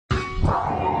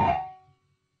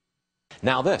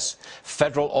Now this,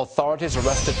 federal authorities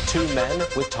arrested 2 men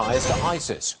with ties to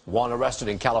ISIS. One arrested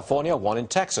in California, one in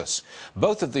Texas.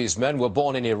 Both of these men were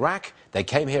born in Iraq. They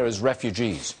came here as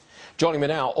refugees. Joining me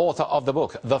now, author of the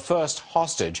book, The First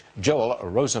Hostage, Joel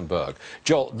Rosenberg.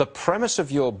 Joel, the premise of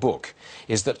your book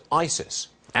is that ISIS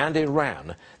and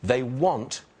Iran, they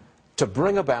want to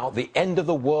bring about the end of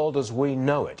the world as we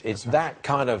know it. It's that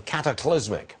kind of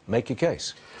cataclysmic. Make your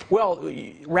case. Well,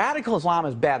 radical Islam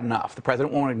is bad enough. The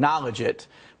president won't acknowledge it,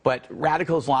 but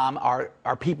radical Islam are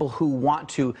people who want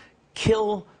to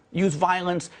kill, use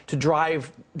violence to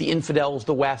drive the infidels,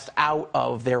 the West, out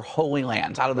of their holy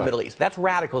lands, out of the Middle East. That's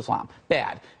radical Islam.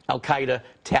 Bad. Al-Qaeda,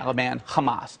 Taliban,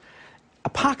 Hamas.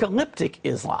 Apocalyptic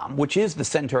Islam, which is the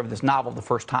center of this novel, The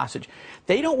First Hostage,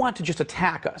 they don't want to just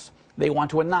attack us. They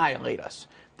want to annihilate us.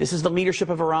 This is the leadership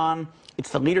of Iran. It's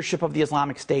the leadership of the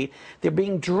Islamic State. They're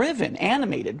being driven,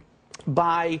 animated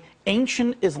by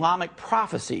ancient Islamic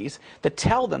prophecies that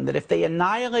tell them that if they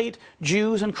annihilate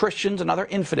Jews and Christians and other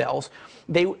infidels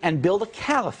and build a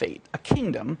caliphate, a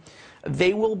kingdom,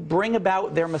 they will bring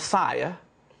about their Messiah,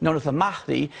 known as the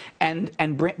Mahdi,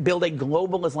 and build a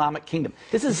global Islamic kingdom.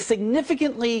 This is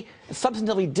significantly,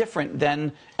 substantively different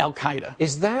than Al-Qaeda.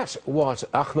 Is that what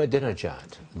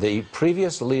Ahmadinejad, the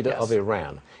previous leader of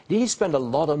Iran, did he spend a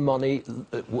lot of money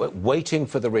waiting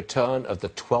for the return of the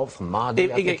 12th Mahdi?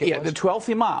 The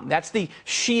 12th Imam. That's the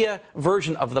Shia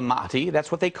version of the Mahdi.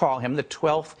 That's what they call him, the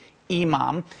 12th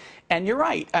Imam. And you're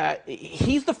right,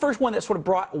 he's the first one that sort of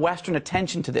brought Western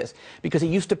attention to this, because he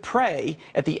used to pray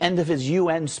at the end of his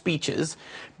UN speeches,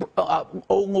 "Oh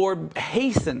Lord,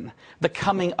 hasten the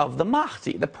coming of the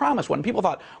Mahdi," the promised one. People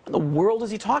thought, what in the world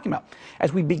is he talking about?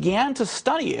 As we began to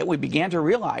study it, we began to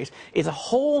realize it's a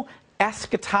whole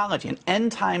eschatology, an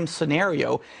end-time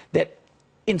scenario that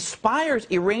inspires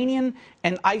Iranian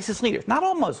and ISIS leaders, not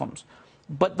all Muslims,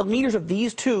 but the leaders of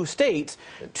these two states,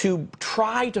 to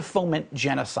try to foment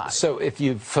genocide. So if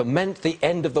you foment the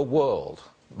end of the world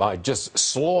by just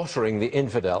slaughtering the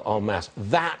infidel en masse,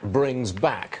 that brings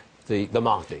back the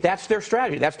Mahdi. That's their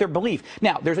strategy. That's their belief.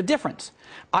 Now, there's a difference.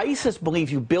 ISIS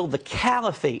believes you build the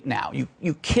caliphate now.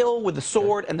 You kill with the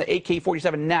sword and the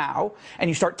AK-47 now, and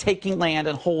you start taking land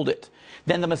and hold it.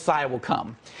 Then the Messiah will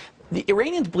come. The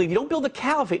Iranians believe you don't build the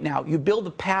caliphate now, you build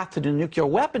the path to the nuclear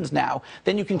weapons now,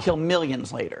 then you can kill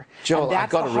millions later. Joel, and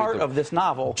that's the heart of this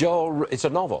novel. Joel, it's a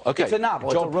novel. Okay. It's a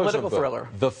novel. Joel It's a political Rosenberg, thriller.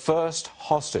 The First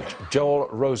Hostage, Joel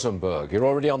Rosenberg. You're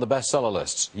already on the bestseller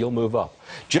lists. You'll move up.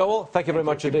 Joel, thank you very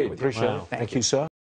much indeed. Appreciate it. Thank you, sir.